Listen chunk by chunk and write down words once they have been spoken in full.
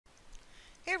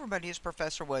Hey everybody, it's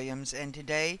Professor Williams, and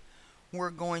today we're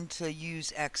going to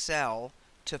use Excel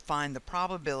to find the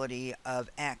probability of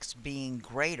x being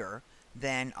greater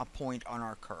than a point on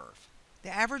our curve.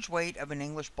 The average weight of an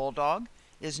English Bulldog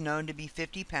is known to be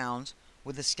 50 pounds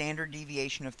with a standard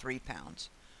deviation of 3 pounds.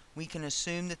 We can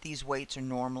assume that these weights are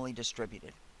normally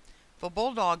distributed. If a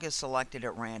Bulldog is selected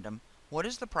at random, what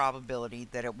is the probability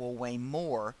that it will weigh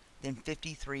more than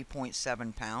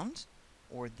 53.7 pounds,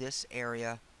 or this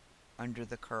area under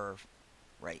the curve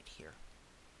right here?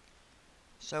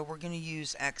 So we're going to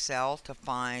use Excel to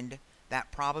find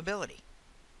that probability.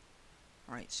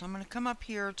 Alright, so I'm going to come up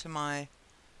here to my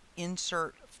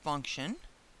insert function,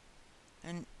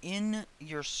 and in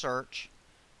your search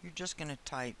you're just going to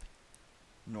type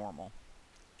normal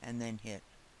and then hit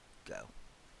go.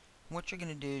 What you're going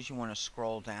to do is you want to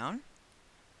scroll down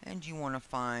and you want to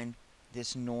find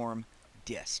this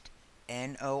NORM.DIST,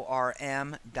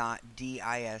 NORM.DIST,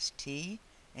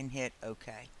 and hit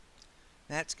OK.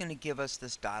 That's going to give us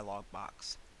this dialog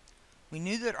box. We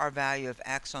knew that our value of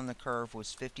x on the curve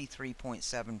was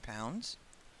 53.7 pounds.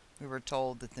 We were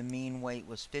told that the mean weight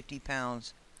was 50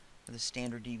 pounds with a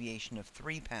standard deviation of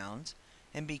 3 pounds.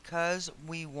 And because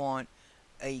we want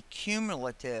a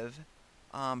cumulative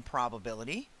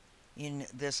probability in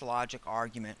this logic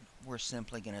argument, we're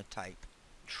simply going to type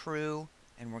true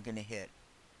and we're going to hit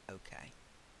OK.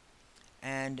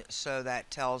 And so that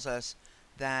tells us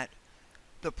that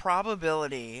the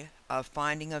probability of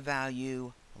finding a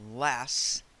value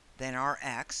less than our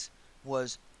x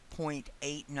was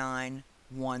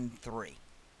 0.8913.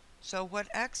 So what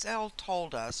Excel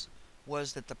told us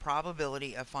was that the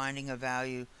probability of finding a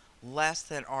value less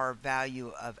than our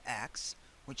value of x,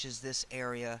 which is this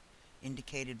area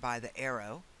indicated by the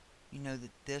arrow, you know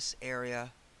that this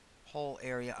area, whole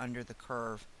area under the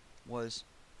curve, was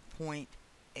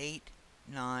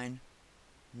 0.8913.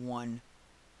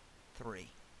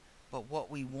 But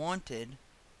what we wanted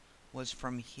was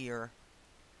from here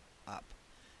up.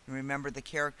 And remember, the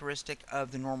characteristic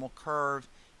of the normal curve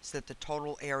is that the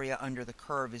total area under the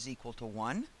curve is equal to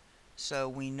 1. So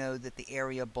we know that the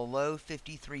area below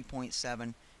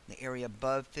 53.7, the area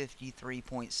above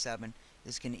 53.7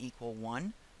 is going to equal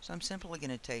 1. So I'm simply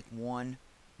going to take 1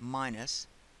 minus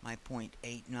my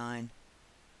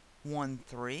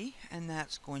 0.8913, and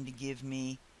that's going to give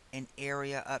me an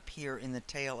area up here in the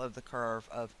tail of the curve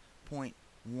of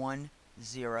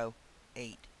 0.1087,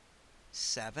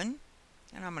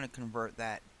 and I'm going to convert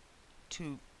that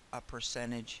to a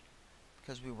percentage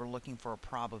because we were looking for a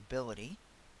probability.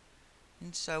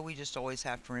 And so we just always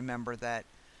have to remember that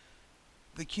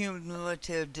the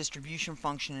cumulative distribution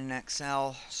function in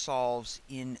Excel solves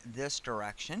in this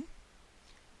direction,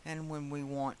 and when we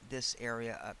want this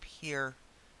area up here,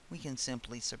 we can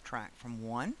simply subtract from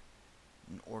 1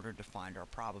 in order to find our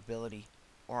probability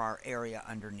or our area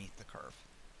underneath the curve.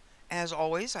 As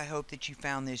always, I hope that you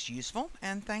found this useful,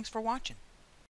 and thanks for watching.